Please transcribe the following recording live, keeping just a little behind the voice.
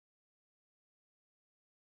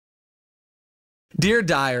Dear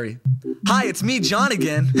Diary, hi, it's me, John,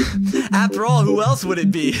 again. After all, who else would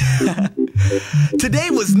it be? Today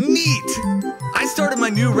was neat. I started my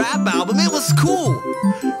new rap album. It was cool.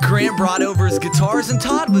 Grant brought over his guitars and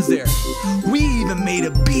Todd was there. We even made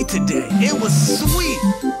a beat today. It was sweet.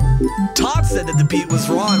 Todd said that the beat was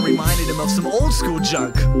raw and reminded him of some old school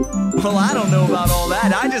junk. Well, I don't know about all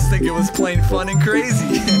that. I just think it was plain fun and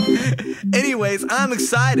crazy. Anyways, I'm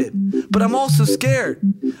excited, but I'm also scared.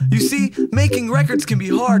 You see, making records can be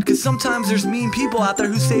hard because sometimes there's mean people out there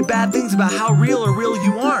who say bad things about how real or real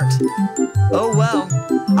you aren't. Oh well,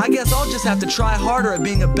 I guess I'll just have to try harder at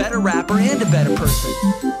being a better rapper and a better person.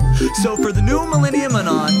 So for the new millennium and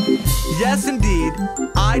on, yes indeed,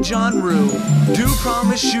 I, John Rue, do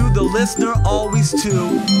promise you, the listener, always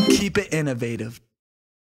to keep it innovative.